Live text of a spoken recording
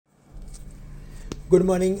Good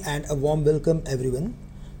morning and a warm welcome everyone.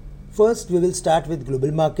 First, we will start with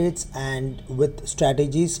global markets and with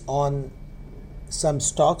strategies on some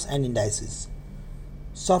stocks and indices.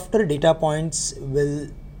 Softer data points will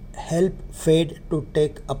help Fed to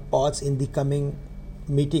take a pause in the coming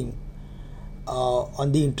meeting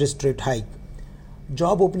on the interest rate hike.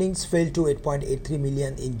 Job openings fell to 8.83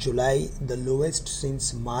 million in July, the lowest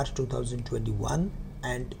since March 2021,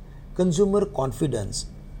 and consumer confidence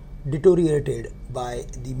deteriorated by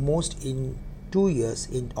the most in 2 years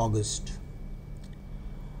in August.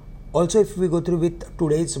 Also, if we go through with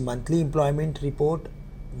today's monthly employment report,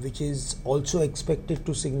 which is also expected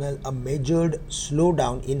to signal a measured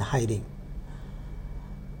slowdown in hiring.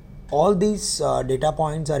 All these data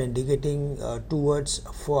points are indicating towards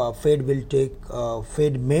Fed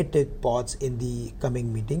may take pause in the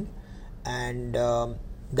coming meeting, and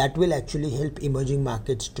that will actually help emerging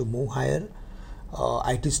markets to move higher.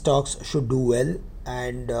 IT stocks should do well,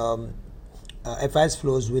 and FIs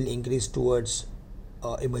flows will increase towards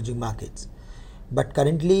emerging markets. But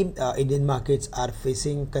currently, Indian markets are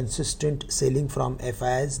facing consistent selling from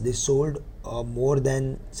FIs. They sold more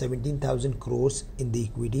than 17,000 crores in the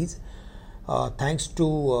equities, thanks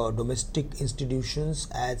to domestic institutions,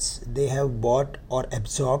 as they have bought or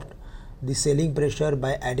absorbed the selling pressure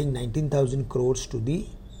by adding 19,000 crores to the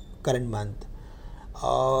current month.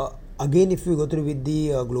 Again, if we go through with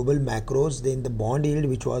the global macros, then the bond yield,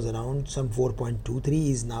 which was around some 4.23,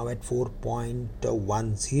 is now at 4.10,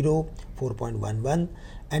 4.11,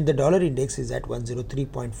 and the dollar index is at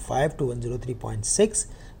 103.5 to 103.6,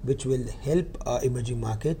 which will help emerging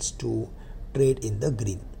markets to trade in the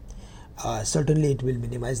green. Certainly, it will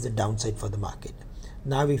minimize the downside for the market.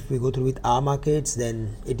 Now, if we go through with our markets,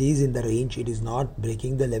 then it is in the range. It is not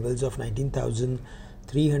breaking the levels of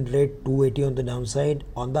 19,300, 280 on the downside.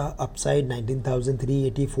 On the upside,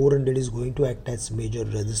 19,380, 400 is going to act as major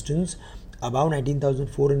resistance. Above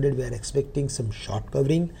 19,400, we are expecting some short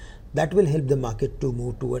covering. That will help the market to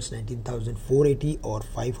move towards 19,480 or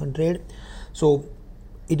 500. So,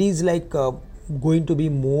 it is like going to be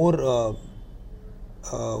more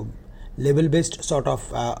level-based sort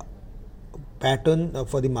of pattern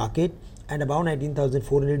for the market, and above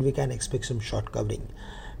 19,400 we can expect some short covering.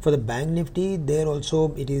 For the bank Nifty, there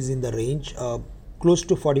also it is in the range close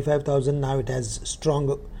to 45,000. Now it has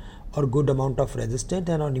strong or good amount of resistance,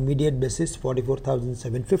 and on immediate basis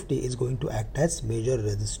 44,750 is going to act as major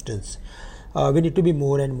resistance. We need to be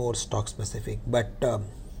more and more stock specific, but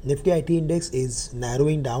Nifty IT index is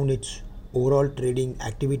narrowing down its overall trading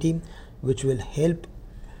activity, which will help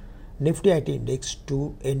Nifty IT index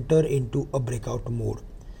to enter into a breakout mode.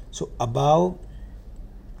 So above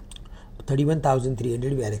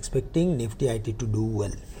 31,300 we are expecting Nifty IT to do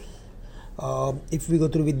well. If we go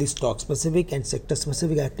through with the stock specific and sector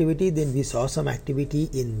specific activity, then we saw some activity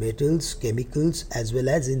in metals, chemicals, as well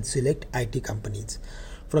as in select IT companies.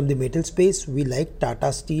 From the metal space, we like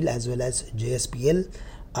Tata Steel as well as JSPL.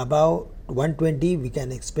 Above 120 we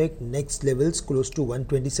can expect next levels close to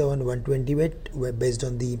 127, 128 based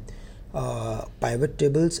on the pivot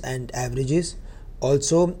tables and averages.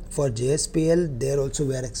 Also for JSPL, there also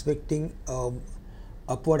we are expecting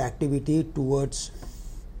upward activity towards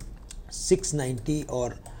 690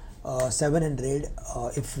 or 700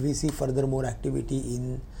 if we see further more activity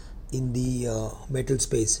in the metal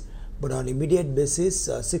space. But on immediate basis,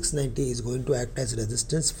 690 is going to act as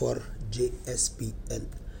resistance for JSPL.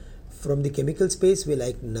 From the chemical space, we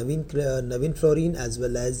like Navin Fluorine as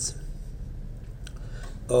well as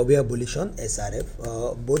we are bullish on SRF.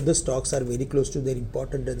 Both the stocks are very close to their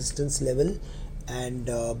important resistance level, and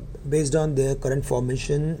based on their current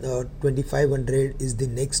formation, 2500 is the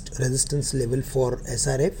next resistance level for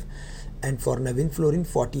SRF, and for Navin Fluorine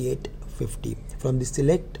 4850. From the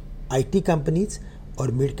select IT companies or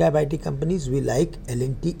mid-cap IT companies, we like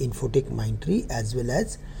L&T, Infotech, Mindtree, as well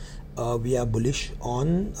as we are bullish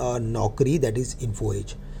on Naukri, that is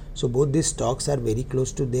InfoEdge. So both these stocks are very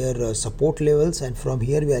close to their support levels, and from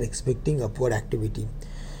here we are expecting upward activity.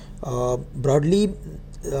 Broadly,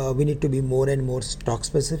 we need to be more and more stock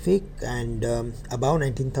specific, and above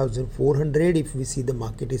 19,400 if we see the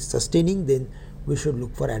market is sustaining, then we should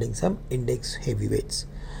look for adding some index heavyweights.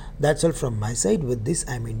 That's all from my side. With this,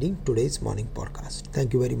 I'm ending today's morning podcast.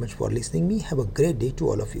 Thank you very much for listening me. Have a great day to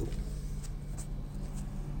all of you.